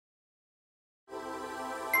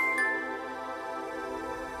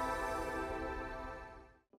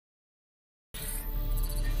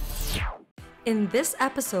In this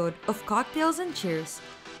episode of Cocktails and Cheers,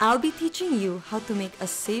 I'll be teaching you how to make a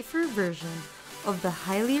safer version of the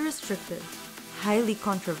highly restricted, highly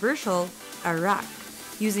controversial Arak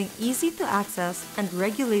using easy to access and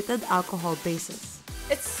regulated alcohol bases.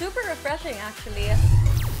 It's super refreshing actually.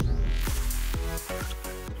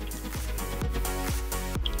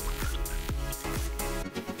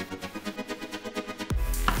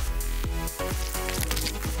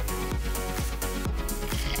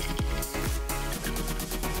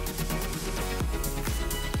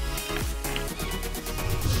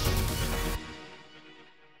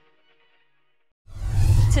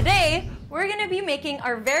 Today, we're gonna be making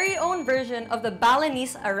our very own version of the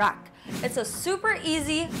Balinese Arak. It's a super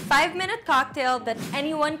easy 5-minute cocktail that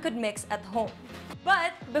anyone could mix at home.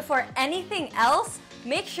 But before anything else,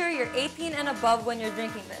 make sure you're 18 and above when you're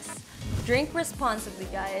drinking this. Drink responsibly,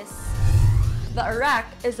 guys. The Arak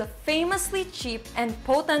is a famously cheap and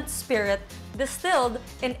potent spirit distilled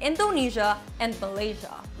in Indonesia and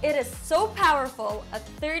Malaysia. It is so powerful at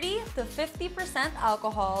 30 to 50%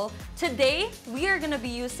 alcohol. Today, we are going to be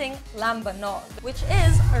using lambanog, which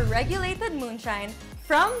is a regulated moonshine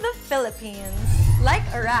from the Philippines. Like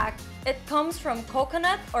Arak, it comes from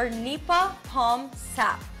coconut or nipa palm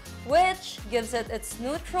sap, which gives it its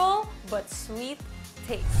neutral but sweet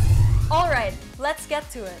taste. Alright, let's get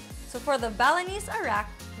to it. So for the Balinese Arak,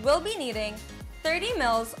 we'll be needing 30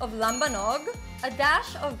 ml of lambanog, a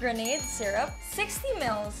dash of grenade syrup, 60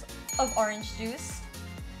 ml of orange juice,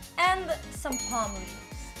 and some palm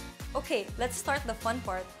leaves. Okay, let's start the fun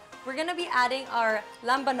part. We're gonna be adding our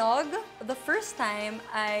lambanog. The first time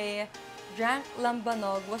I drank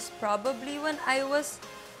lambanog was probably when I was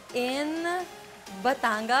in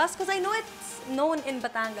Batangas, because I know it's known in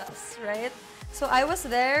Batangas, right? So I was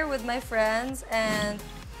there with my friends and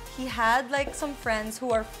he had like some friends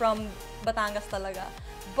who are from Batangas talaga.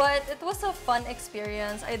 But it was a fun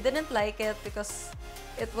experience. I didn't like it because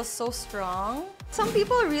it was so strong. Some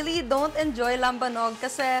people really don't enjoy lambanog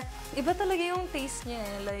kasi iba talaga yung taste niya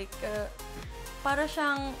eh. Like, para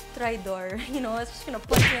siyang tridor. You know, it's just gonna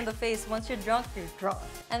punch you in the face. Once you're drunk, you're drunk.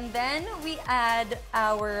 And then we add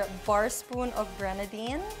our bar spoon of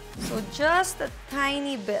grenadine. So just a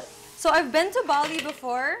tiny bit. So I've been to Bali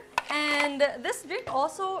before. And this drink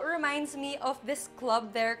also reminds me of this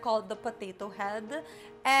club there called the Potato Head.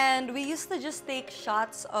 And we used to just take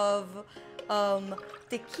shots of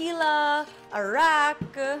tequila, Arak.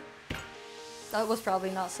 That was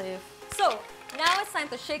probably not safe. So, now it's time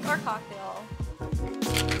to shake our cocktail.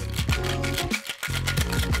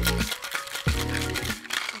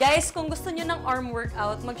 Guys, kung gusto nyo ng arm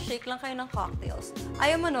workout, mag-shake lang kayo ng cocktails.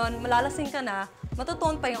 Ayaw mo nun, malalasing ka na,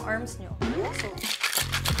 matutone pa yung arms nyo. So,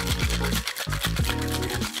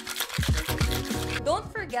 don't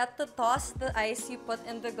forget to toss the ice you put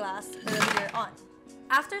in the glass earlier on.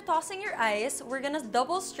 After tossing your ice, we're gonna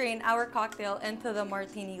double strain our cocktail into the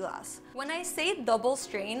martini glass. When I say double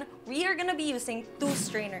strain, we are gonna be using 2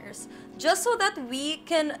 strainers, just so that we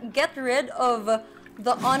can get rid of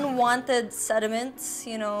the unwanted sediments,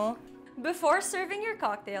 you know. Before serving your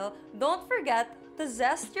cocktail, don't forget to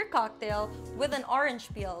zest your cocktail with an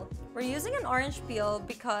orange peel. We're using an orange peel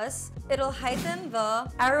because it'll heighten the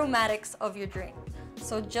aromatics of your drink.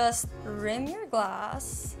 So just rim your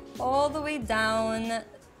glass all the way down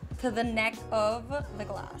to the neck of the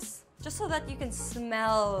glass, just so that you can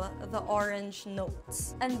smell the orange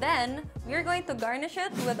notes. And then we're going to garnish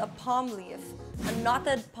it with a palm leaf, a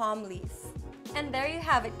knotted palm leaf. And there you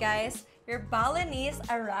have it, guys, your Balinese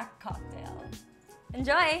Arak cocktail.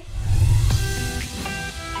 Enjoy!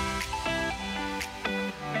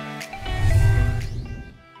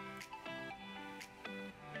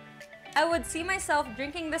 I would see myself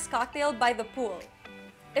drinking this cocktail by the pool,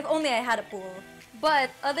 if only I had a pool.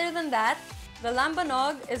 But other than that, the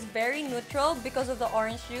lambanog is very neutral because of the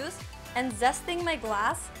orange juice, and zesting my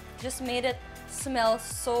glass just made it smell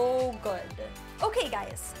so good. Okay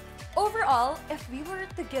guys, overall, if we were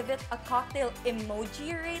to give it a cocktail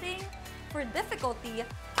emoji rating, for difficulty,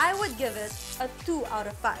 I would give it a 2 out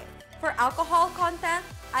of 5. For alcohol content,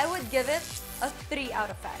 I would give it a 3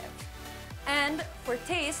 out of 5. And for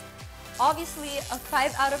taste, obviously a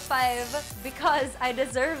 5 out of 5 because I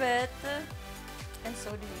deserve it. And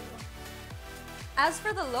so do you. As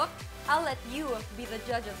for the look, I'll let you be the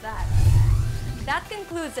judge of that. That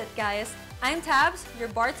concludes it, guys. I'm Tabs, your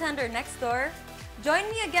bartender next door. Join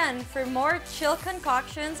me again for more chill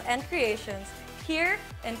concoctions and creations here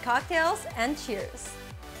in Cocktails and Cheers.